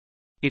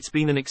It's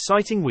been an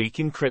exciting week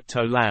in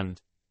crypto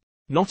land.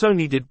 Not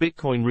only did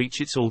Bitcoin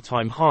reach its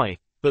all-time high,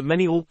 but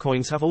many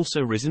altcoins have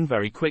also risen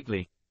very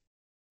quickly.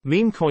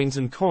 Meme coins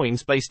and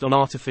coins based on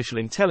artificial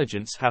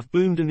intelligence have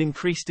boomed and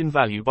increased in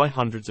value by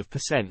hundreds of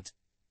 %.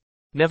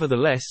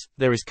 Nevertheless,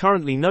 there is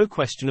currently no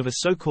question of a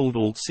so-called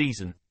alt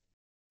season.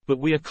 But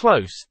we are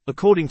close,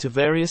 according to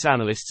various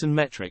analysts and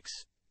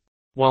metrics.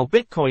 While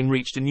Bitcoin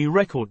reached a new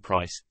record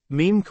price,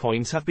 meme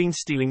coins have been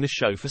stealing the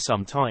show for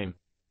some time.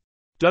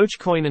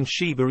 Dogecoin and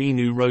Shiba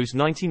Inu rose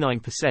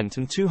 99%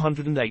 and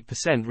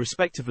 208%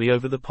 respectively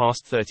over the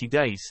past 30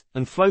 days,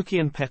 and Floki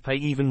and Pepe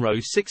even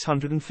rose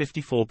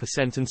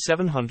 654% and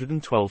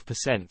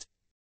 712%.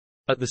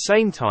 At the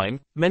same time,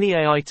 many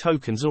AI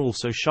tokens are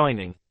also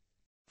shining.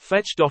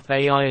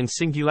 Fetch.ai and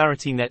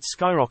SingularityNet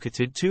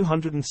skyrocketed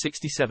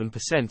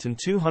 267% and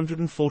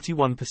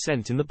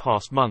 241% in the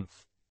past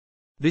month.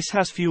 This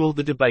has fueled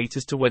the debate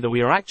as to whether we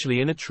are actually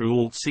in a true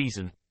alt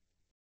season.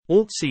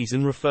 Alt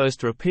season refers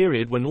to a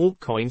period when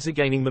altcoins are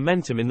gaining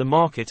momentum in the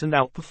market and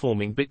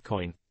outperforming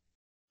Bitcoin.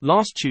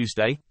 Last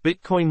Tuesday,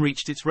 Bitcoin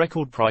reached its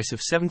record price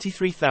of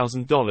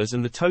 $73,000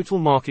 and the total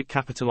market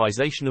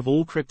capitalization of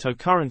all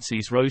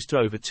cryptocurrencies rose to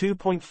over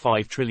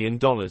 $2.5 trillion.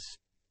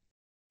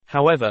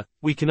 However,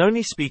 we can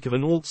only speak of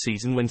an alt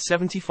season when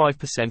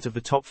 75% of the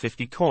top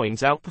 50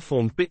 coins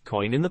outperformed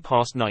Bitcoin in the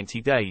past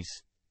 90 days.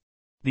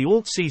 The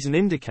alt season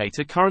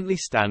indicator currently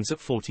stands at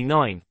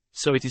 49,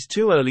 so it is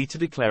too early to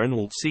declare an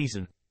alt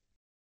season.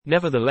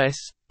 Nevertheless,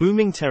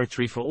 booming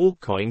territory for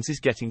altcoins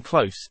is getting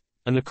close,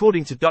 and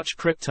according to Dutch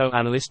crypto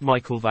analyst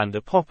Michael van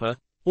der Poppe,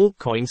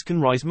 altcoins can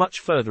rise much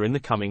further in the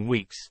coming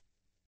weeks.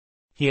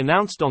 He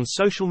announced on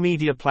social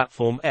media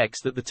platform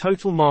X that the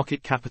total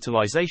market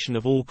capitalization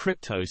of all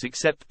cryptos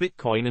except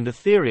Bitcoin and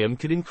Ethereum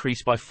could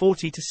increase by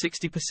 40 to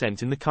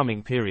 60% in the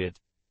coming period.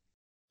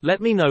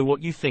 Let me know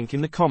what you think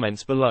in the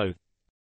comments below.